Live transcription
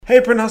Hey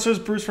Print Hustlers,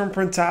 Bruce from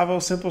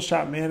Printavo, Simple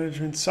Shop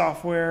Management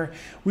Software.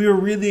 We are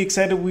really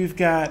excited. We've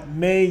got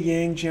Mei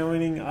Yang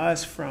joining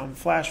us from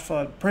Flash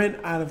Flood Print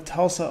out of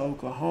Tulsa,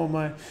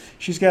 Oklahoma.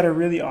 She's got a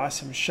really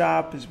awesome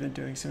shop, has been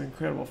doing some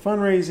incredible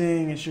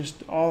fundraising. It's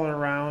just all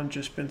around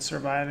just been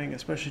surviving,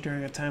 especially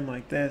during a time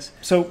like this.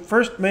 So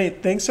first, Mei,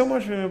 thanks so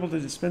much for being able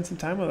to spend some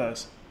time with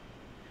us.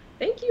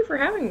 Thank you for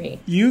having me.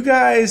 You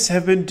guys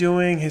have been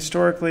doing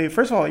historically,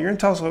 first of all, you're in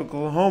Tulsa,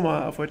 Oklahoma,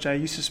 of which I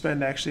used to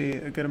spend actually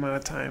a good amount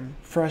of time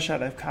fresh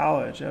out of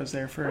college. I was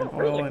there for an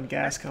oil and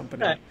gas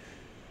company.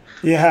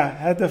 Yeah, I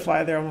had to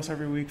fly there almost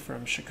every week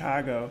from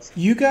Chicago.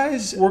 You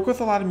guys work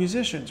with a lot of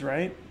musicians,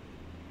 right?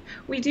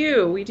 We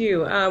do.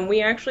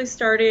 We actually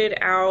started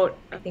out,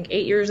 I think,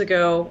 8 years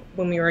ago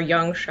when we were a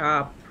young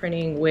shop,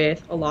 printing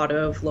with a lot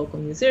of local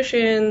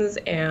musicians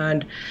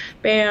and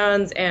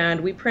bands,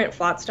 and we print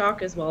flat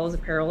stock as well as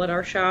apparel at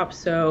our shop.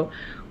 So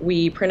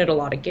we printed a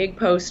lot of gig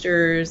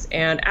posters,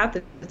 and at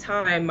the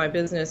time, my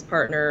business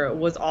partner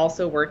was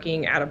also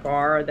working at a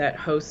bar that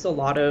hosts a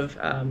lot of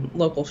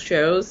local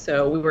shows.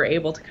 So we were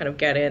able to kind of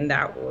get in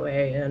that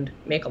way and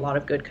make a lot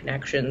of good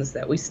connections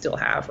that we still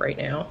have right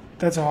now.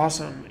 That's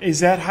awesome. Is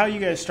that how you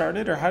guys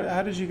started, or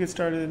how did you get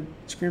started in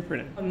screen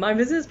printing? My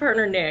business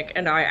partner Nick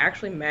and I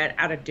actually met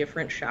at a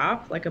different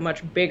shop, like a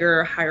much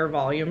bigger, higher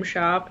volume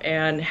shop,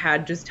 and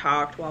had just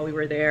talked while we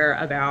were there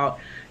about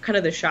kind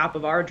of the shop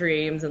of our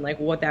dreams and like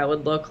what that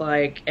would look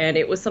like. And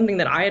it was something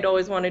that I had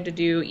always wanted to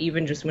do,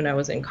 even just when I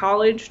was in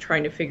college,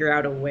 trying to figure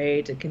out a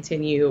way to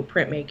continue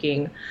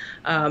printmaking.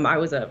 I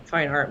was a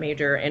fine art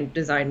major and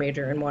design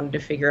major and wanted to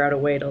figure out a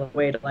way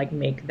to like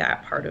make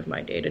that part of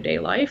my day-to-day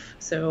life.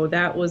 So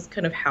that was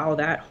kind of how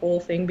that whole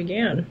thing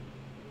began.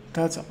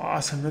 That's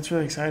awesome. That's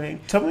really exciting.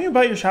 Tell me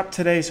about your shop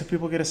today so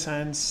people get a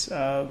sense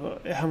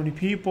of how many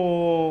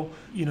people,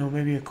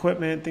 maybe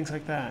equipment, things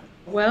like that.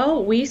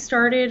 Well, we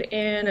started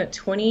in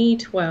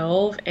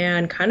 2012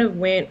 and kind of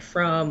went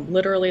from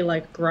literally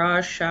like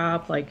garage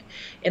shop, like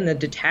in the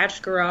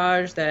detached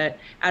garage that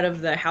out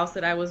of the house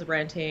that I was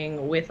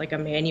renting with like a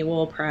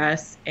manual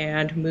press,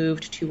 and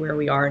moved to where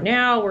we are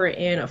now. We're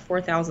in a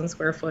 4,000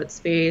 square foot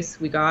space.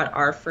 We got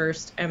our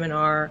first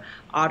M&R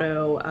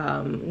auto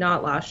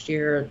not last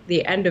year,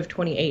 the end of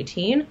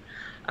 2018.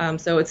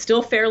 So it's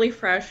still fairly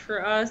fresh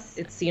for us.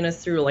 It's seen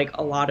us through like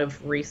a lot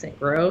of recent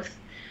growth.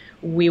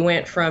 We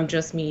went from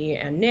just me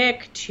and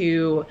Nick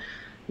to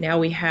now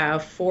we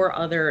have 4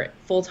 other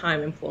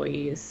full-time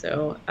employees.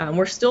 So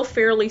we're still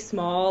fairly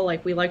small.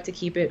 Like, we like to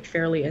keep it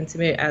fairly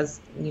intimate, as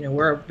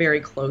we're a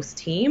very close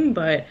team,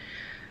 but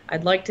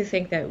I'd like to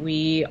think that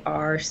we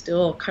are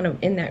still kind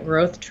of in that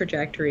growth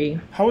trajectory.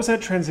 How was that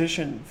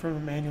transition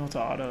from manual to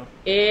auto?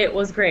 It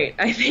was great.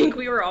 I think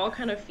we were all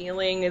kind of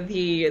feeling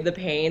the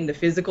pain, the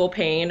physical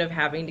pain of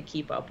having to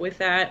keep up with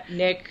that.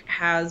 Nick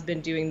has been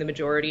doing the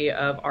majority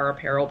of our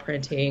apparel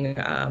printing.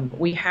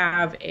 We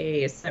have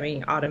a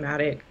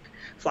semi-automatic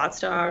flat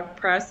stock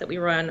press that we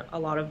run a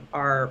lot of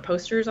our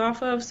posters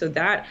off of. So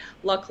that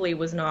luckily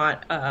was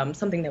not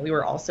something that we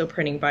were also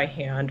printing by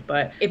hand,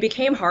 but it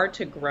became hard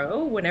to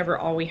grow whenever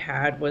all we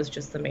had was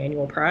just the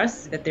manual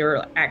press, that there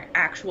were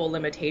actual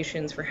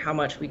limitations for how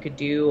much we could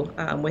do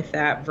with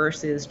that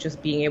versus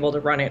just being able to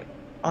run it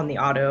on the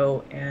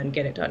auto and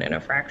get it done in a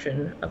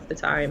fraction of the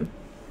time.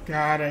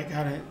 Got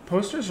it.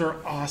 Posters are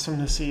awesome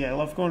to see. I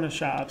love going to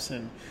shops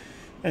and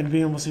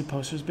being able to see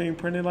posters being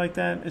printed like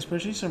that,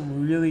 especially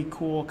some really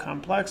cool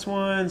complex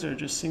ones or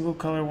just single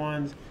color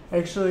ones.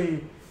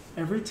 Actually,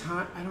 every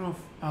time, I don't know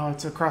if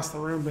it's across the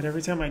room, but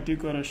every time I do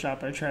go to a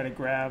shop, I try to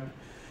grab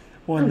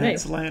one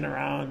that's laying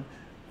around.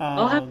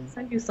 I'll have to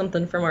send you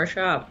something from our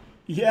shop.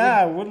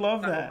 Yeah, I would love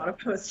We've got that. a lot of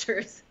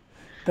posters.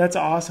 That's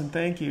awesome.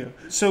 Thank you.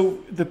 So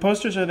the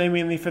posters, are they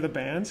mainly for the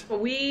bands?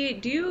 We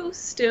do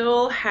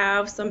still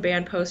have some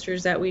band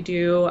posters that we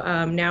do.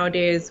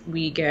 Nowadays,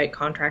 we get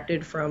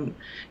contracted from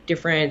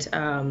different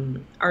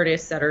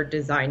artists that are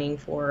designing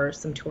for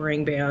some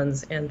touring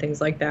bands and things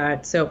like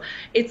that. So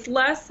it's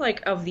less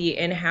like of the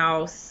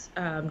in-house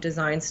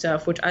design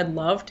stuff, which I'd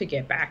love to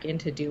get back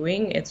into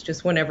doing. It's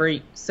just whenever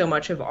so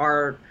much of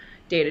our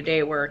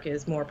day-to-day work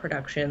is more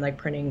production, like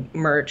printing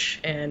merch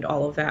and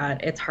all of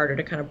that, it's harder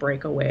to kind of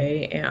break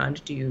away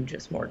and do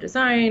just more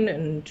design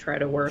and try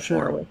to work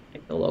more with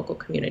like, the local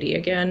community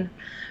again.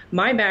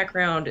 My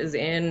background is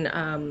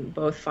in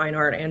both fine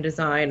art and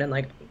design, and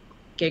like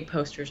gig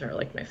posters are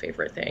like my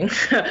favorite thing.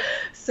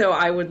 So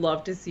I would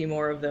love to see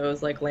more of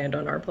those like land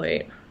on our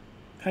plate.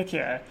 Heck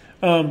yeah.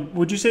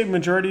 Would you say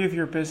majority of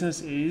your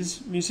business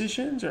is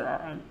musicians,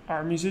 or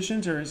are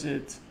musicians, or is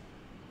it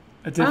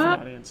a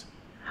different audience?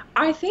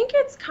 I think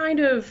it's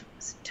kind of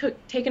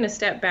taken a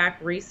step back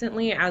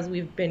recently as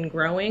we've been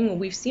growing.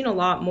 We've seen a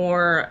lot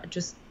more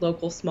just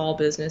local small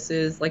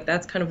businesses. Like,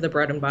 that's kind of the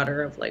bread and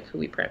butter of like who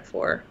we print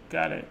for.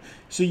 Got it.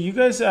 So you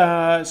guys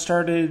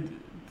started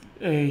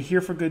a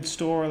Here for Good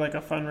store, like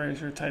a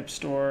fundraiser type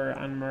store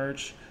on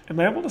merch. Am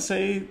I able to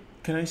say,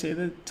 can I say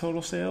the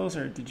total sales,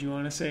 or did you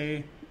want to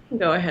say?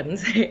 Go ahead and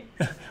say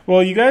it.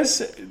 Well, you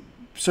guys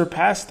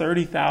surpassed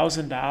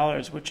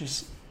 $30,000, which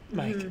is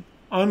like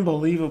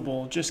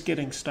unbelievable just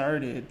getting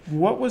started.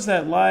 What was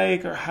that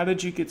like, or how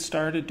did you get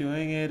started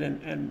doing it,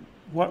 and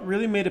what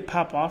really made it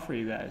pop off for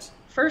you guys?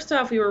 First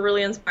off, we were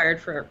really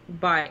inspired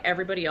by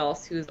everybody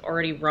else who's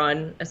already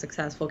run a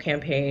successful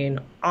campaign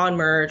on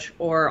merch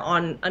or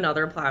on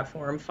another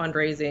platform,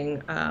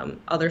 fundraising,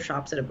 other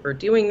shops that were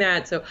doing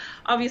that. So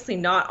obviously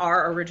not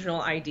our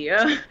original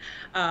idea,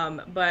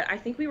 but I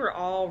think we were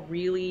all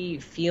really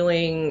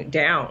feeling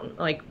down,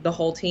 like the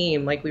whole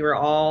team, like we were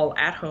all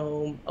at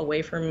home,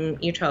 away from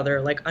each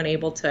other, like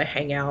unable to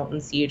hang out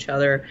and see each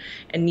other,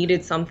 and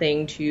needed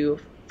something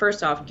to,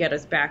 first off, get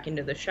us back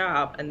into the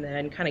shop and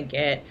then kind of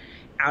get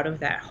out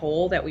of that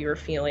hole that we were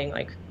feeling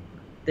like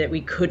that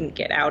we couldn't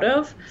get out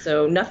of.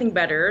 So nothing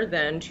better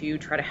than to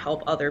try to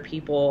help other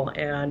people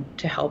and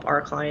to help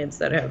our clients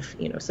that have,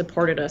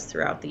 supported us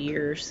throughout the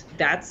years.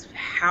 That's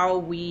how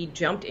we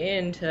jumped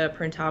into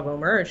Printavo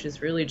merch,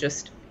 is really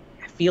just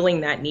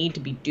feeling that need to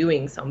be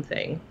doing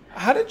something.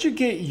 How did you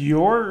get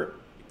your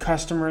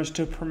customers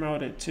to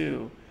promote it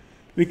too?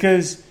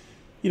 Because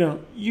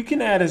you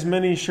can add as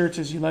many shirts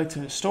as you like to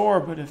the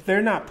store, but if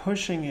they're not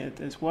pushing it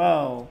as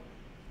well,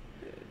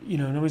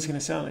 nobody's going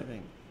to sell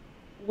anything.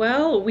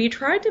 Well, we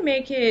tried to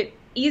make it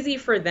easy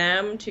for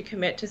them to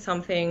commit to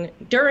something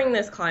during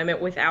this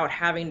climate without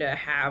having to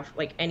have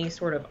like any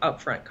sort of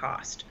upfront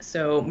cost.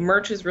 So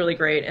merch is really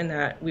great in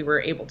that we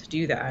were able to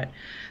do that.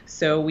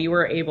 So we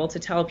were able to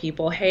tell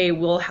people, hey,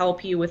 we'll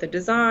help you with a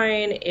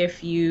design.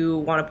 If you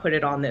want to put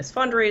it on this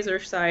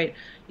fundraiser site,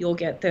 you'll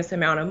get this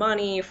amount of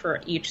money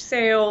for each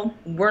sale.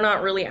 We're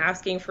not really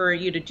asking for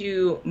you to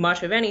do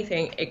much of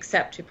anything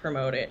except to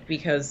promote it,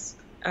 because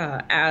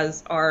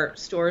as our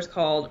store is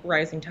called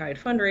Rising Tide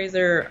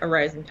Fundraiser, a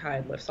rising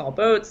tide lifts all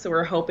boats. So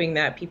we're hoping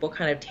that people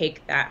kind of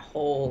take that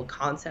whole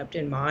concept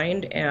in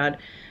mind, and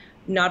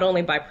not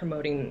only by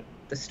promoting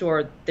the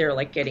store, they're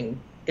like getting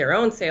their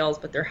own sales,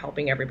 but they're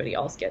helping everybody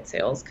else get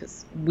sales,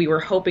 because we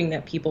were hoping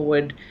that people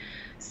would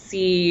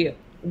see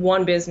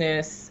one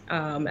business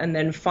and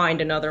then find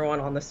another one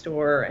on the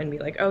store and be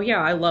like, oh yeah,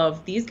 I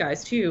love these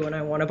guys too, and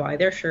I want to buy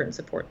their shirt and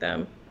support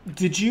them.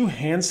 Did you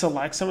hand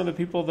select some of the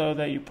people, though,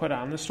 that you put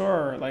on the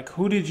store? Or, like,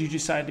 who did you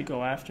decide to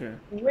go after?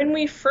 When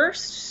we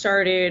first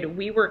started,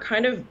 we were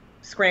kind of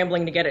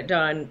scrambling to get it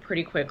done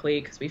pretty quickly,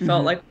 because we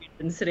felt like we'd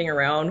been sitting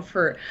around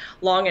for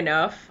long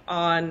enough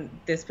on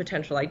this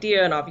potential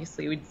idea, and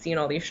obviously we'd seen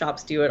all these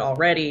shops do it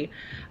already.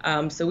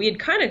 So we had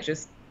kind of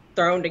just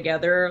thrown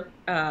together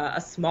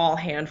a small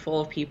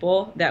handful of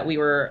people that we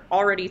were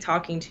already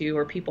talking to,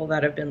 or people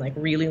that have been like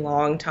really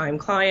long time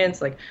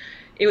clients. Like,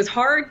 it was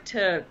hard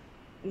to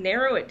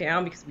narrow it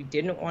down because we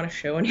didn't want to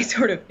show any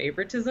sort of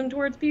favoritism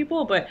towards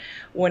people, but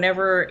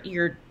whenever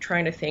you're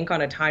trying to think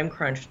on a time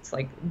crunch, it's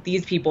like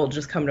these people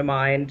just come to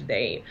mind.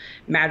 They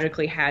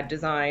magically had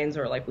designs,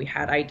 or like we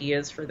had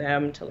ideas for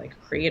them to like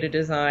create a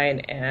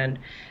design, and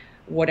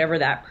whatever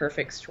that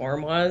perfect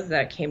storm was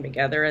that came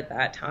together at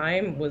that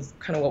time was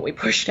kind of what we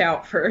pushed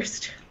out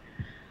first.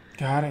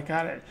 Got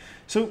it.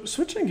 So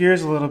switching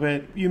gears a little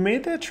bit, you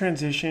made that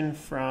transition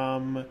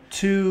from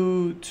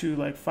 2 to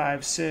like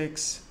 5,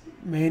 6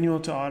 manual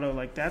to auto.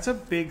 Like, that's a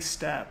big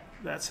step.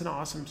 That's an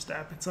awesome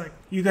step. It's like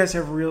you guys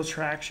have real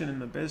traction in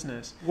the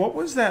business. What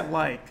was that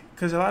like?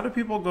 Because a lot of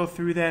people go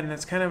through that, and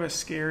it's kind of a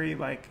scary,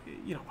 like,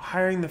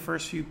 hiring the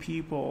first few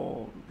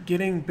people,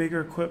 getting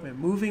bigger equipment,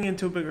 moving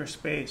into a bigger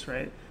space,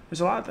 right?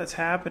 There's a lot that's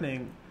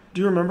happening.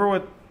 Do you remember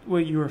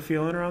what you were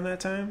feeling around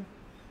that time?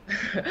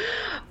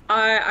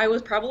 I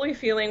was probably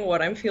feeling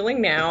what I'm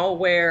feeling now,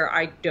 where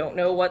I don't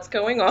know what's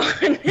going on.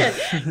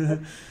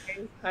 It's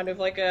kind of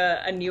like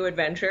a new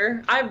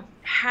adventure. I've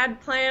had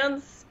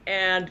plans,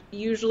 and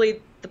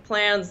usually the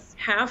plans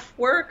half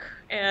work,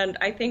 and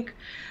I think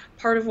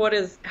part of what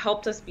has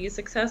helped us be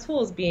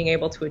successful is being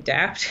able to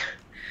adapt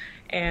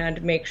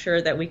and make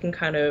sure that we can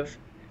kind of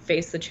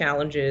face the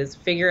challenges,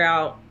 figure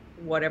out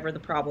whatever the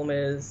problem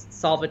is,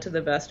 solve it to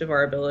the best of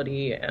our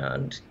ability,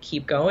 and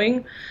keep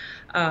going.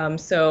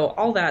 So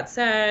all that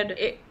said,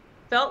 it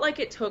felt like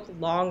it took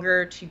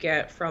longer to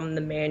get from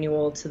the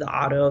manual to the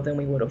auto than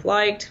we would have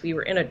liked. We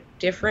were in a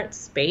different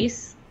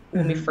space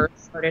when we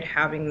first started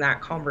having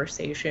that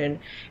conversation,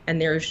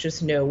 and there's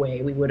just no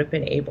way we would have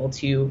been able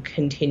to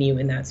continue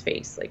in that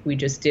space. Like, we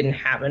just didn't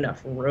have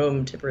enough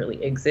room to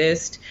really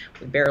exist.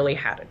 We barely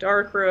had a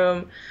dark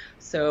room.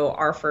 So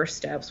our first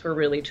steps were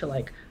really to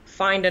like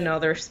find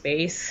another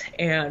space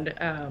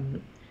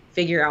and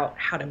figure out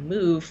how to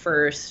move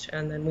first,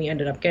 and then we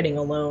ended up getting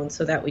a loan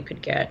so that we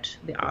could get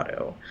the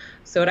auto.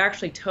 So it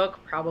actually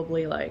took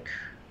probably like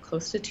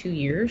close to 2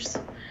 years.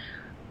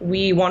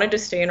 We wanted to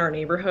stay in our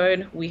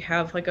neighborhood. We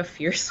have like a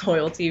fierce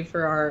loyalty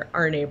for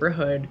our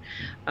neighborhood.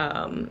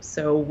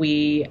 So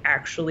we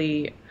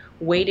actually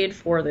waited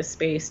for the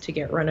space to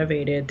get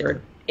renovated.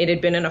 It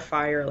had been in a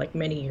fire like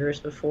many years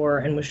before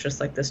and was just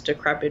like this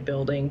decrepit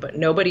building, but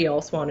nobody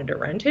else wanted to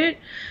rent it.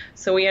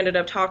 So we ended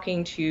up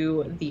talking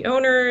to the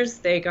owners.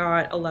 They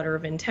got a letter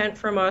of intent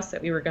from us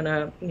that we were going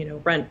to,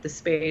 rent the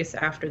space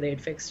after they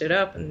had fixed it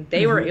up, and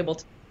they were able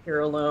to here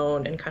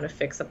alone and kind of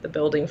fix up the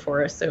building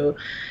for us. So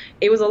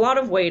it was a lot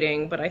of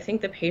waiting, but I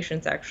think the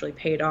patience actually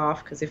paid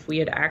off because if we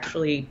had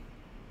actually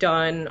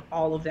done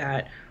all of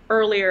that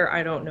earlier,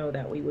 I don't know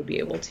that we would be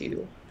able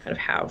to kind of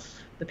have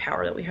the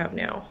power that we have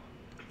now.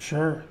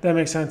 Sure, that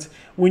makes sense.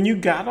 When you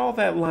got all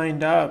that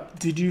lined up,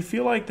 did you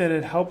feel like that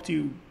it helped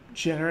you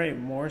generate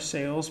more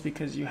sales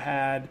because you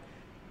had,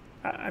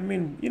 I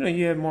mean,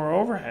 you had more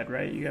overhead,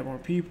 right? You got more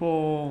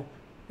people,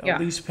 a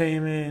lease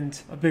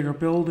payment, a bigger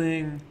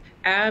building.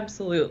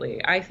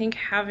 Absolutely. I think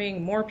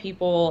having more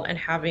people and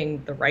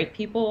having the right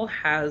people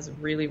has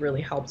really,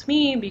 really helped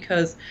me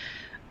because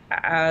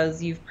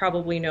as you've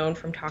probably known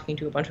from talking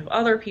to a bunch of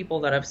other people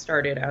that have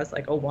started as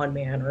like a one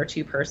man or a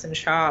two person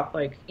shop,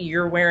 like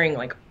you're wearing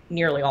like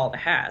nearly all the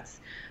hats.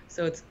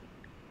 So it's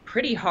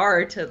pretty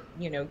hard to,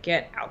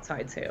 get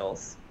outside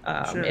sales.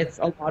 Sure. It's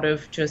a lot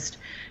of just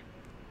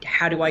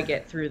how do I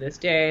get through this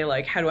day?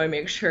 Like, how do I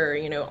make sure,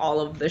 all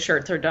of the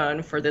shirts are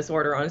done for this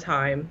order on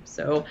time?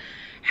 So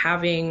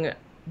having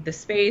the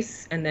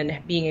space and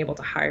then being able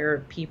to hire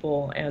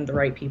people and the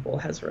right people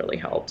has really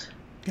helped.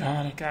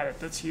 Got it.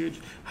 That's huge.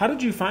 How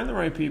did you find the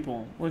right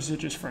people? Was it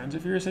just friends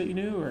of yours that you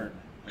knew, or?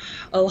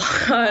 A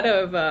lot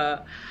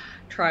of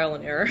trial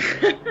and error.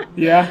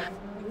 Yeah.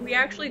 We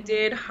actually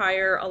did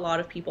hire a lot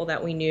of people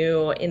that we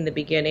knew in the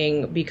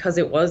beginning because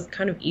it was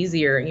kind of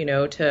easier,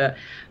 to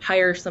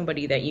hire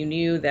somebody that you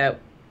knew that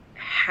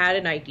had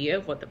an idea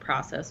of what the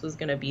process was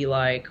going to be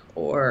like,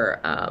 or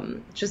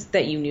just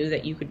that you knew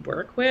that you could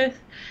work with.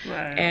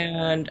 Right.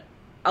 And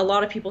a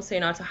lot of people say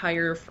not to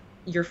hire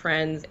your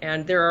friends,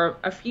 and there are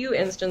a few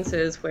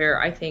instances where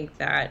I think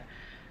that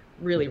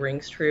really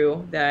rings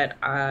true, that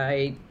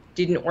I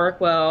didn't work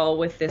well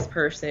with this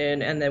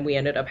person and then we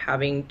ended up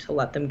having to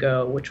let them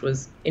go, which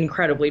was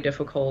incredibly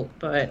difficult.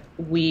 But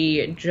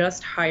we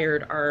just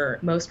hired our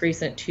most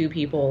recent two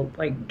people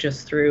like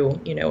just through,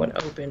 an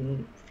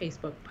open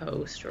Facebook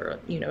post or,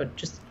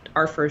 just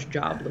our first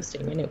job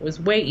listing, and it was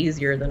way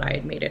easier than I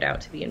had made it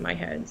out to be in my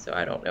head. So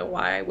I don't know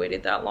why I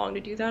waited that long to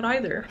do that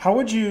either. How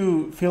would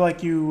you feel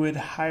like you would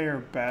hire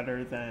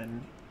better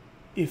than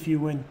if you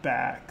went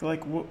back?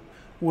 Like,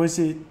 was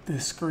it the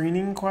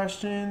screening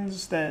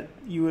questions that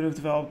you would have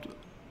developed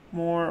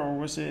more, or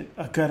was it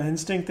a gut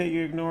instinct that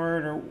you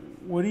ignored, or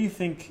what do you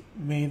think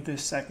made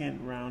this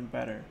second round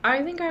better?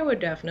 I think I would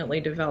definitely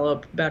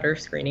develop better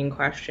screening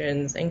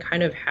questions and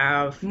kind of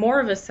have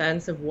more of a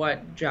sense of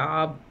what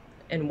job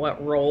and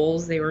what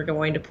roles they were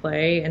going to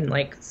play and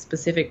like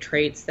specific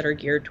traits that are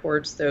geared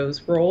towards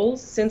those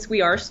roles. Since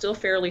we are still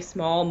fairly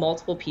small,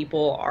 multiple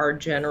people are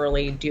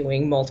generally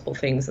doing multiple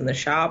things in the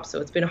shop. So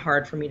it's been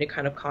hard for me to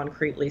kind of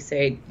concretely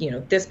say,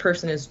 this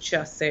person is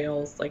just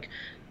sales. Like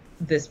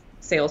this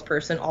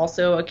salesperson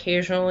also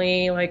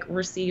occasionally like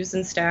receives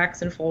and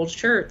stacks and folds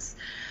shirts.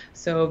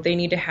 So they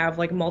need to have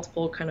like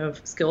multiple kind of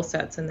skill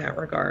sets in that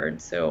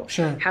regard. So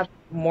Sure. Have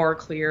more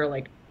clear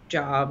like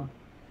job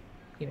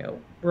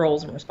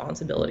roles and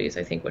responsibilities,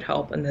 I think would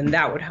help. And then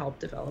that would help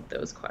develop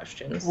those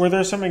questions. Were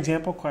there some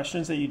example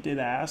questions that you did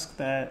ask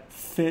that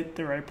fit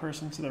the right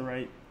person to the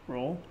right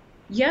role?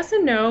 Yes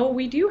and no.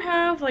 We do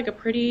have like a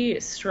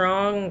pretty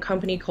strong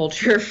company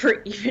culture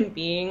for even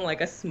being like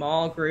a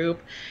small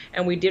group.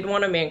 And we did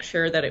want to make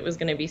sure that it was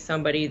going to be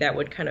somebody that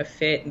would kind of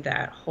fit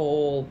that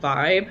whole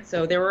vibe.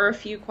 So there were a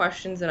few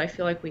questions that I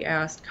feel like we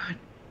asked. God,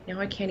 now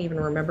I can't even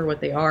remember what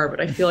they are,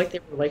 but I feel like they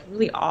were like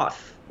really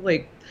off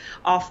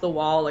the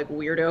wall, like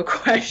weirdo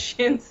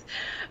questions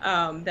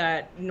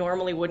that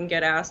normally wouldn't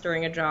get asked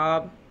during a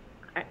job.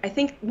 I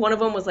think one of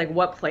them was like,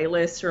 what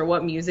playlist or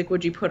what music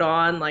would you put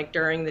on like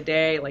during the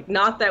day? Like,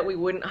 not that we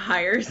wouldn't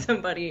hire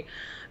somebody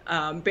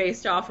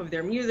based off of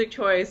their music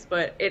choice,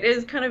 but it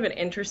is kind of an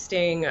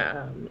interesting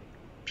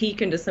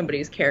peek into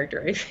somebody's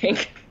character, I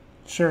think.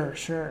 Sure.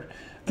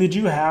 Did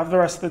you have the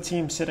rest of the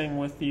team sitting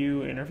with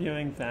you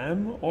interviewing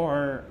them,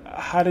 or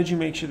how did you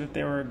make sure that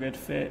they were a good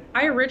fit?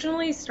 I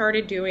originally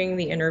started doing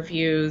the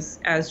interviews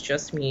as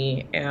just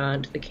me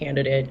and the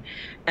candidate,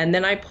 and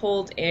then I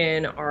pulled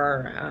in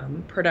our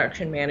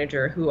production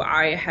manager, who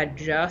I had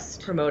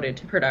just promoted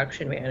to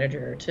production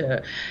manager,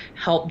 to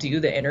help do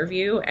the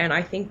interview, and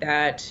I think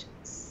that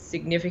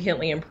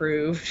significantly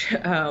improved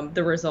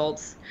the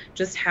results.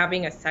 Just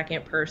having a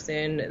second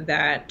person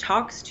that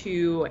talks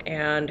to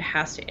and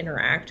has to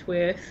interact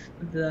with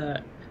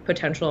the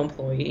potential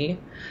employee,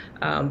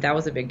 that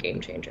was a big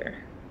game changer.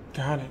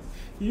 Got it.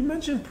 You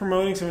mentioned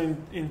promoting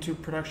someone into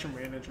production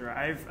manager.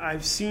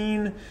 I've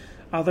seen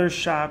other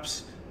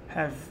shops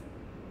have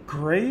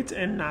great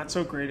and not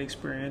so great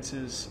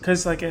experiences,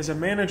 because like as a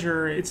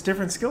manager, it's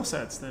different skill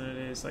sets than it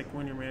is like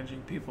when you're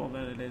managing people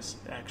than it is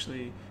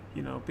actually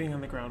being on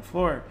the ground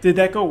floor. Did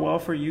that go well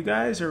for you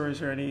guys, or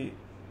was there any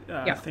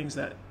things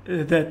that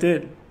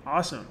did?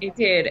 Awesome. It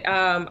did.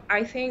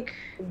 I think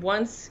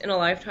once in a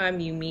lifetime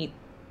you meet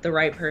the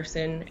right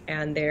person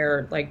and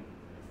they're like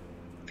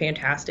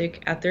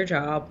fantastic at their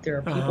job. They're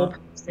a people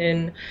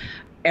person.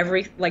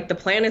 The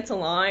planets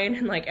align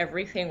and like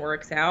everything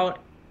works out.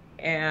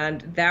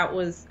 And that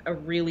was a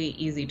really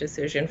easy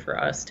decision for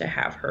us to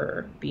have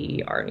her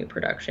be our new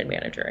production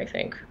manager, I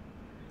think.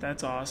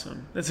 That's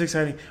awesome. That's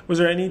exciting. Was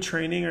there any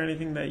training or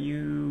anything that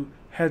you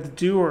had to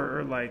do,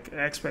 or like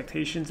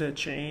expectations that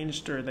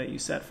changed or that you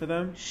set for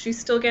them? She's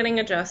still getting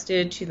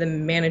adjusted to the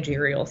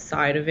managerial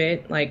side of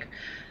it. Like,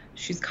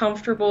 she's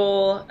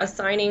comfortable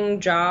assigning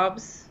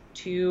jobs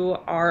to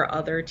our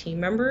other team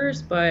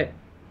members, but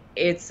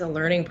it's a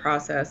learning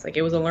process. Like,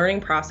 it was a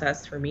learning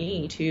process for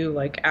me too,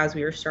 like as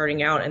we were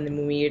starting out, and then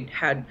when we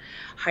had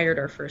hired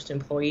our first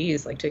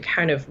employees, like to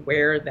kind of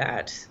wear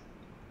that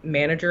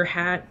manager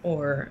hat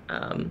or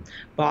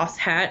boss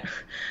hat.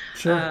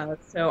 Sure.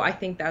 So I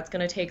think that's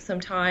going to take some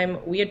time.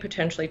 We had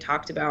potentially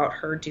talked about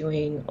her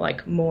doing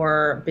like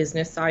more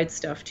business side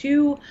stuff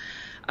too,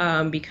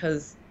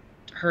 because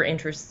her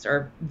interests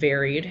are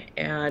varied,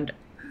 and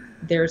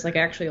there's like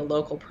actually a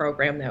local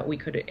program that we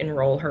could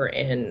enroll her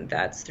in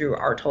that's through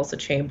our Tulsa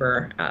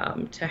chamber,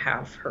 to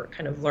have her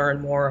kind of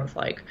learn more of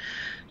like,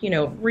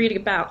 read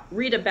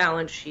a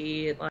balance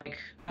sheet, like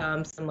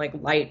some like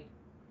light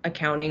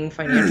accounting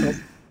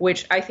financials,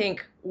 which I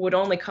think would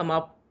only come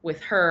up with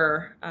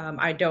her.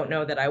 I don't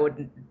know that I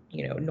would,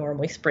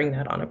 normally spring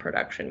that on a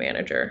production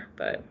manager,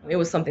 but it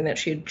was something that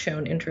she had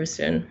shown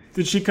interest in.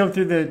 Did she come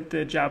through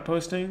the job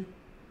posting?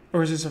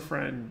 Or is this a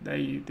friend that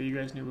you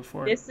guys knew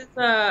before? This is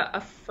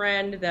a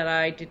friend that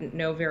I didn't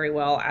know very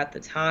well at the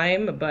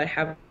time, but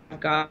have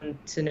gotten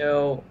to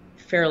know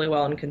fairly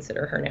well and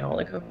consider her now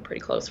like a pretty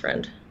close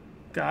friend.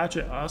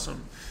 Gotcha.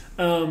 Awesome.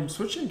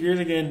 Switching gears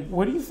again,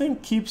 what do you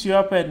think keeps you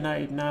up at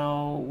night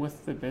now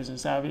with the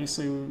business?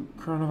 Obviously,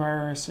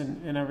 coronavirus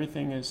and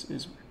everything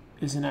is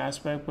an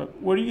aspect,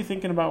 but what are you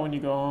thinking about when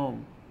you go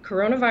home?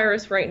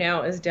 Coronavirus right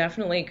now is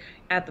definitely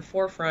at the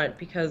forefront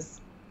because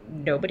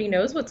nobody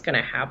knows what's going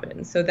to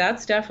happen. So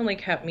that's definitely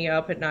kept me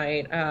up at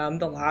night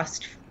the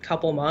last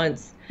couple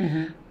months.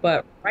 Mm-hmm.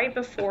 But right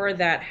before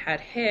that had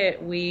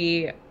hit,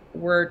 we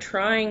were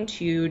trying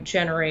to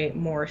generate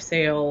more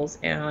sales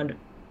and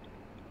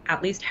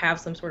at least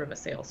have some sort of a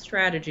sales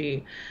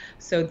strategy.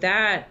 So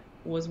that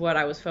was what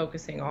I was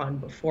focusing on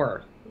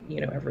before,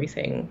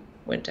 everything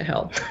went to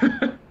hell.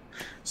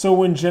 So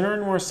when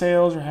generating more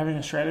sales or having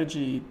a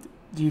strategy,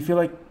 do you feel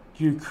like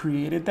you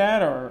created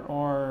that,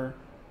 or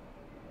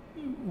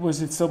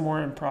was it still more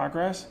in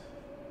progress?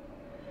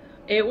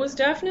 It was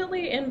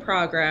definitely in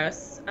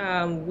progress.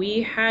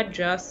 We had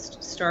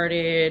just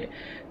started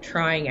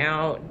trying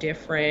out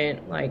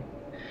different, like,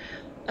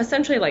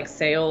 essentially like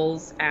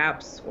sales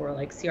apps or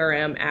like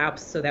CRM apps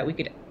so that we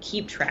could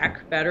keep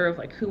track better of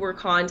like who we're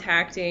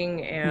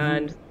contacting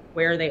and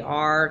where they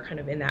are kind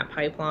of in that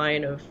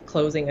pipeline of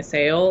closing a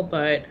sale.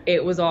 But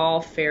it was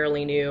all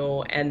fairly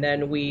new, and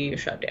then we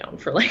shut down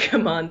for like a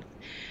month.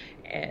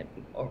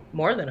 Or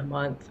more than a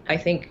month. I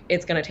think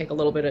it's going to take a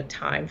little bit of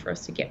time for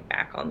us to get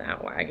back on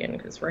that wagon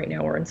because right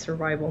now we're in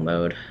survival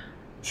mode.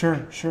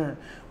 Sure.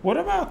 What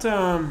about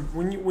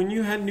when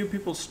you had new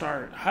people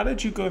start? How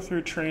did you go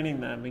through training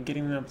them and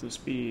getting them up to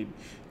speed?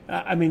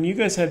 I mean, you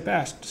guys had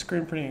vast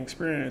screen printing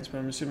experience, but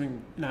I'm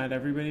assuming not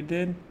everybody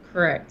did.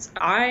 Correct.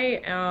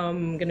 I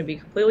am going to be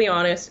completely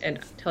honest and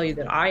tell you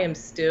that I am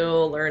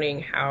still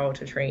learning how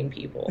to train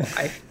people.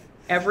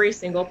 Every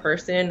single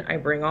person I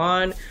bring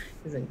on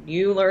is a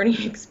new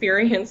learning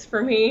experience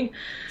for me.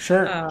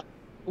 Sure.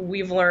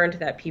 We've learned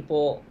that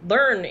people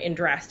learn in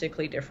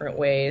drastically different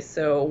ways.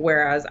 So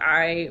whereas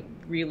I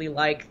really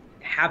like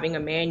having a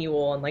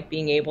manual and like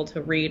being able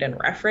to read and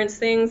reference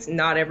things,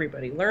 not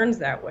everybody learns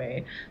that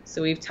way.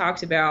 So we've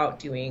talked about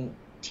doing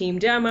team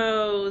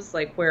demos,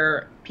 like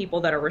where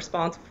people that are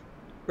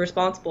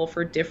responsible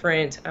for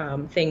different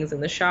things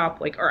in the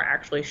shop like are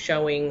actually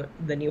showing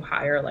the new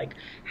hire like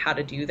how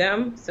to do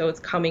them. So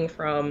it's coming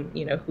from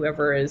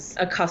whoever is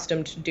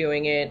accustomed to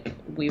doing it.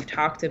 We've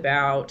talked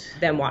about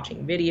them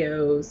watching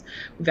videos.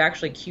 We've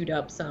actually queued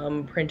up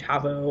some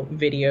Printavo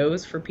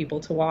videos for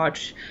people to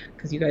watch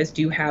because you guys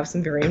do have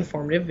some very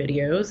informative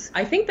videos.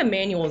 I think the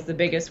manual is the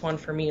biggest one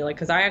for me, like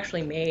because I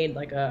actually made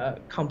like a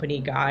company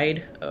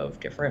guide of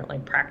different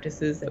like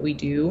practices that we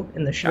do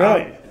in the shop.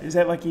 Really? Is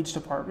that like each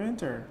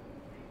department or?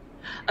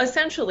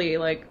 Essentially,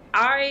 like,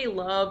 I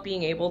love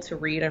being able to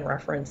read and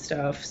reference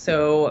stuff.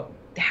 So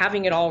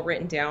having it all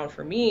written down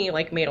for me,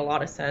 like, made a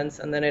lot of sense.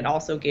 And then it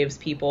also gives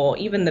people,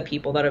 even the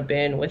people that have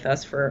been with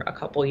us for a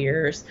couple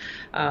years,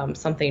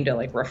 something to,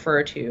 like,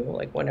 refer to,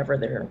 like, whenever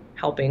they're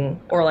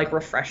helping or, like,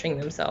 refreshing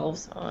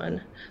themselves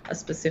on a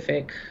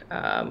specific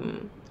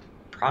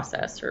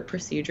process or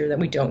procedure that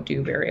we don't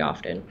do very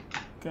often.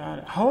 Got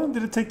it. How long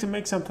did it take to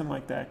make something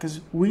like that?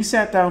 Because we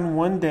sat down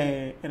one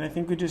day, and I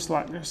think we just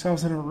locked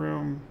ourselves in a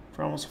room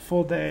for almost a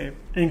full day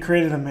and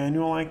created a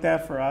manual like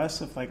that for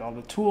us of like all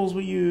the tools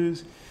we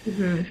use,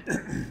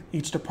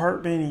 each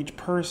department, each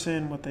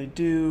person, what they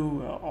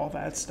do, all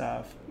that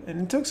stuff.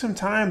 And it took some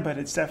time, but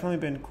it's definitely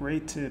been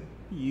great to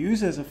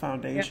use as a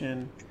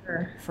foundation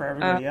for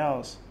everybody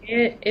else.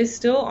 It is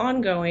still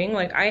ongoing.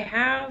 Like, I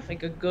have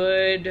like a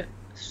good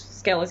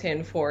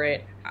skeleton for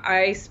it.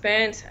 I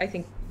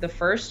think the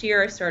first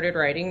year I started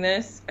writing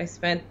this, I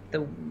spent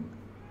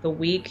the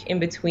week in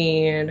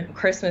between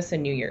Christmas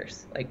and New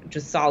Year's, like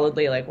just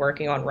solidly like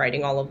working on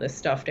writing all of this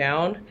stuff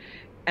down.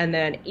 And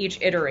then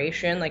each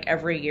iteration, like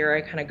every year,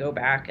 I kind of go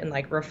back and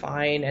like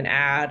refine and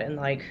add and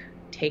like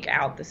take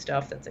out the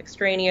stuff that's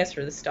extraneous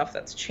or the stuff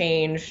that's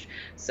changed.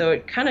 So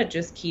it kind of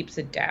just keeps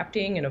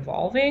adapting and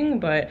evolving.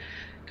 But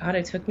God,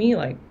 it took me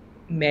like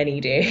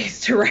many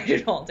days to write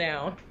it all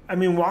down. I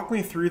mean, walk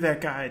me through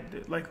that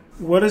guide. Like,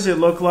 what does it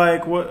look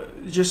like?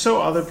 What, just so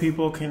other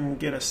people can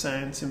get a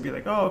sense and be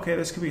like, oh, okay,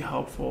 this could be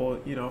helpful,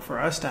 for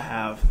us to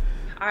have.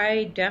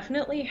 I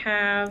definitely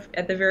have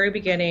at the very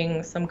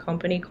beginning some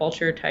company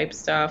culture type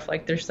stuff.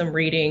 Like there's some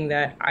reading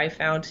that I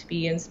found to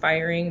be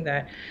inspiring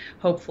that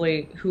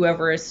hopefully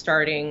whoever is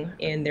starting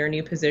in their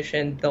new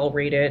position, they'll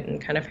read it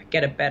and kind of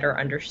get a better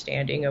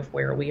understanding of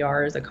where we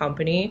are as a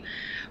company.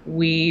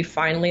 We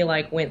finally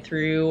went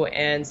through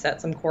and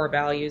set some core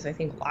values, I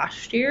think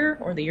last year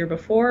or the year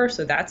before.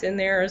 So that's in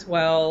there as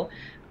well.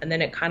 And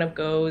then it kind of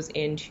goes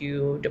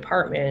into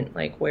department,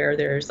 like where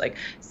there's like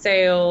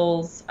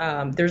sales.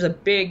 There's a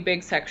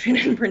big section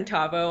in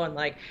Printavo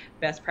and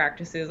best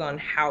practices on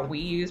how we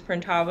use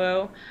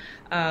Printavo.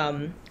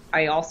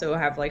 I also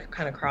have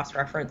kind of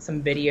cross-reference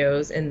some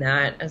videos in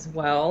that as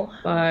well.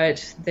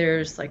 But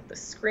there's the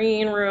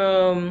screen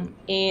room,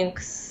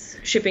 inks,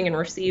 shipping and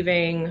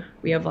receiving.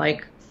 We have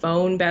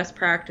phone best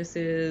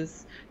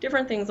practices,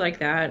 different things like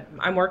that.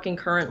 I'm working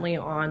currently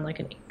on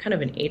kind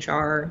of an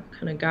HR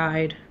kind of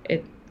guide.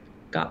 It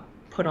got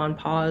put on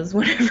pause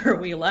whenever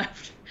we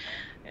left.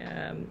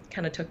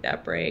 Kind of took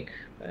that break.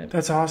 But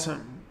that's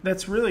awesome.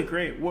 That's really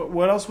great.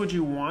 What else would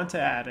you want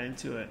to add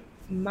into it?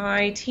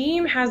 My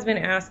team has been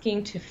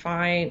asking to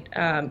find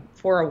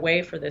for a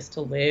way for this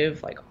to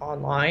live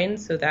online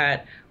so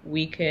that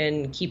we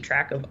can keep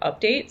track of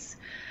updates.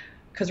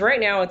 Because right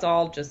now it's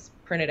all just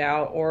printed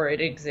out or it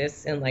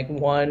exists in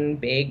one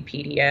big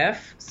PDF.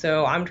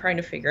 So I'm trying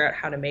to figure out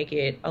how to make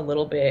it a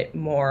little bit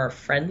more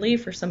friendly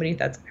for somebody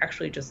that's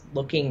actually just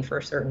looking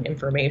for certain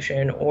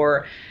information,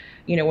 or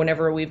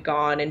whenever we've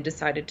gone and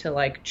decided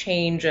to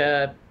change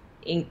a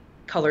ink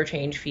color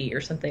change fee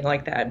or something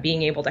like that,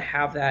 being able to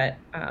have that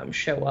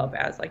show up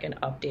as an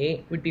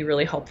update would be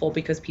really helpful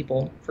because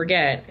people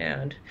forget,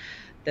 and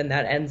then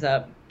that ends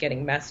up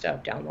getting messed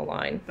up down the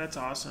line. That's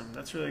awesome.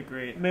 That's really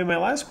great. My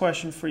last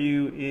question for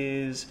you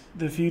is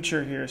the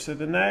future here. So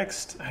the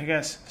next,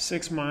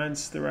 6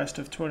 months, the rest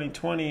of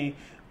 2020,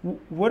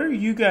 what are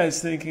you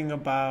guys thinking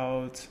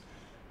about?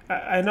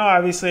 I know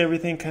obviously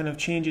everything kind of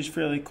changes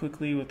fairly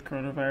quickly with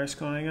coronavirus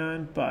going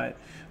on, but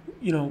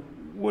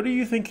what are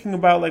you thinking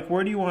about?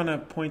 Where do you want to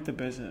point the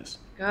business?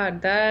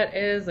 God, that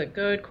is a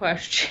good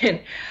question.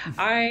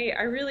 I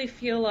really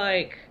feel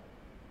like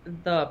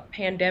the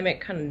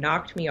pandemic kind of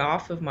knocked me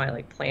off of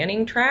my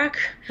planning track.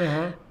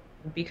 Uh-huh.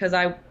 Because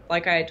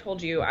I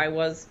told you, I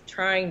was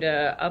trying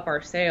to up our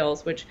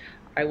sales, which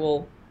I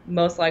will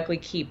most likely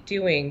keep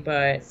doing.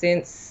 But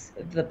since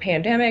the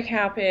pandemic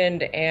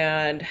happened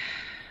and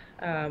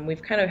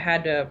we've kind of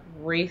had to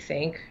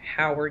rethink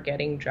how we're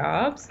getting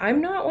jobs, I'm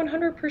not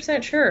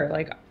 100%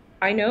 sure.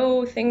 I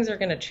know things are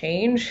going to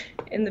change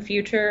in the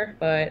future,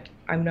 but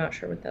I'm not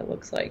sure what that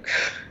looks like.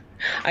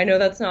 I know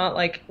that's not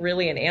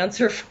really an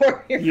answer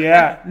for you.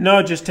 Yeah,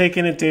 no, just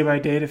taking it day by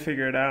day to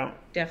figure it out.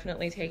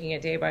 Definitely taking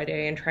it day by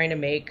day and trying to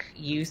make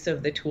use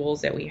of the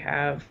tools that we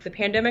have. The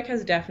pandemic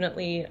has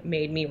definitely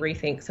made me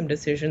rethink some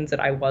decisions that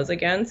I was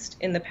against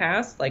in the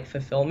past, like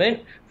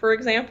fulfillment, for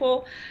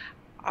example.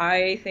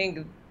 I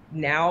think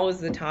now is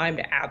the time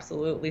to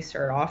absolutely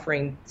start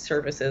offering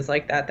services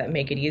like that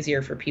make it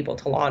easier for people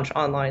to launch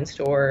online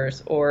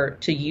stores or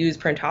to use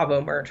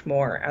Printavo merch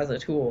more as a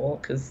tool,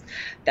 because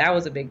that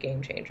was a big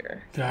game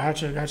changer.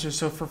 Gotcha.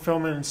 So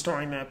fulfillment and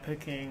storing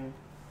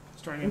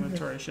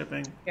inventory,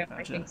 shipping. Yeah,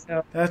 gotcha. I think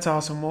so. That's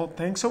awesome. Well,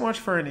 thanks so much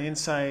for an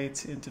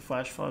insight into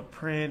Flash Flood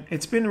Print.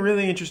 It's been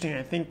really interesting.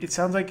 I think it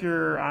sounds like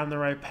you're on the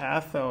right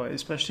path, though,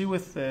 especially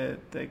with the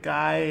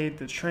guide,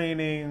 the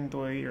training, the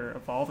way you're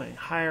evolving,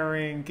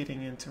 hiring,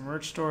 getting into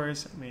merch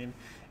stores. I mean,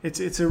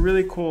 it's a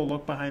really cool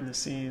look behind the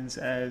scenes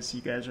as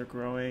you guys are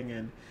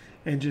growing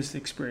and just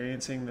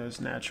experiencing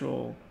those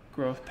natural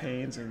growth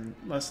pains and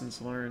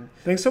lessons learned.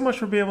 Thanks so much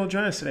for being able to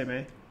join us today,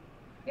 May.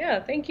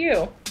 Yeah, thank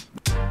you.